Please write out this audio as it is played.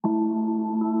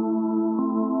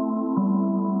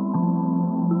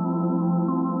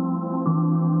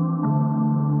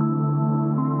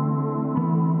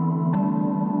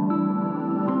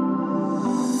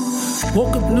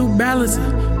Woke up New Balance,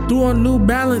 threw on New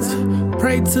Balance.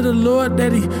 Prayed to the Lord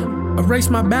that he erase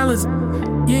my balance.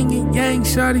 Yin and yang,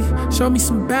 shawty, show me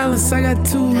some balance. I got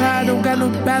too high, don't got no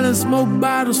balance. Smoke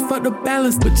bottles, fuck the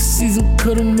balance. But the season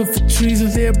cut them up for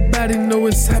treasons. Everybody know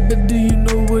it's hot, but do you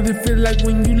know what it feel like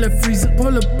when you left freezing?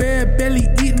 Pull a bear, belly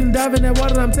eating and diving that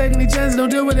water. I'm taking the chances, don't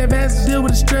deal with advances, deal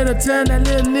with it straight up. Telling that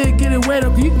little nigga, get it wet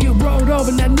up. You can get rolled over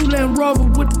in that new Land Rover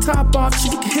with the top off. She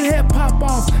can hit head pop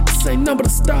off. This ain't number to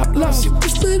stop loss. She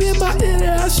whispered in my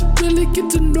ear, I should really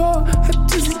get to know her. I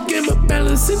just gave my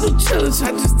balance, ain't no challenge.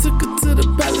 I just took her to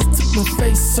the palace, took my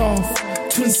face off.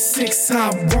 26 high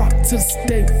walk to the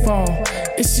state fall.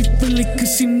 And she feel it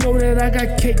cause she know that I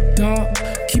got cake, dog.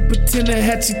 Keep pretending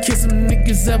had you kiss some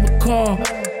niggas ever call.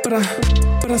 But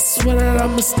I swear that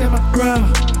I'ma stand my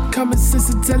ground. Common sense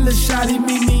and tell a shawty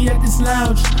meet me at this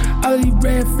lounge. All these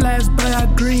red flags, but I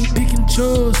green, pick and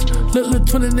choose. Look,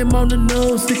 20 of them on the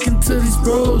nose, sticking to these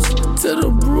bros. To the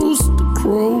rooster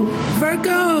crow.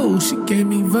 Virgo, she gave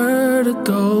me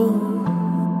vertigo.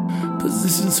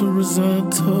 Positions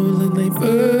horizontal and they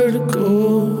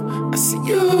vertical. I see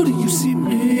you, do you see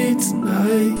me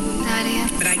tonight? Nadia.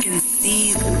 But I can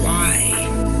see why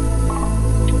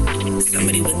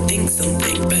somebody would think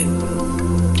something, but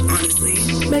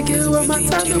honestly, make it worth my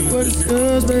time to work the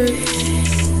girls, babe.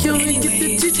 You only get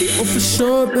the GG, oh for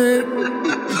sure, babe.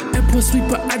 And poor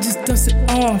sweeper, I just dust it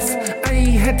off. I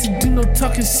ain't had to do no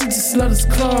talking, she just let us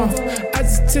cloth. I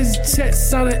just chase the check,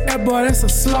 sounding air boy, that's a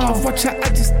sloth. Watch out, I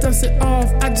just dust it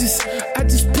off. I just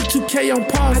put 2K on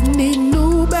pause. I need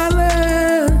New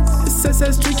Balance. It says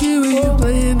that's tricky when you're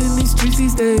playing in these streets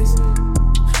these days.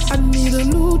 I need a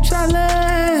new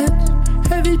challenge.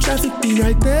 Heavy traffic be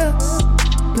right there.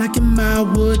 Black in my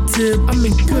wood tip, I'm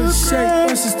in good shape.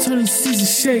 Watch this Tony Caesar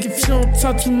shake. If she don't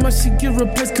talk too much, she get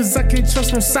replaced. Cause I can't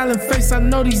trust no silent face. I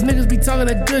know these niggas be talking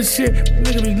that good shit.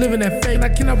 Niggas be living that fake. I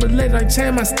cannot relate, I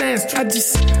change my stance. I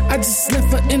just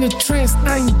left her in a trance.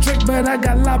 I ain't Drake, but I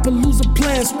got Lollapalooza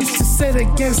plans. Used to say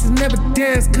that gangsters never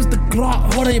dance. Cause the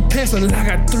Glock hard on your pants. But I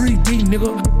got 3D,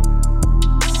 nigga.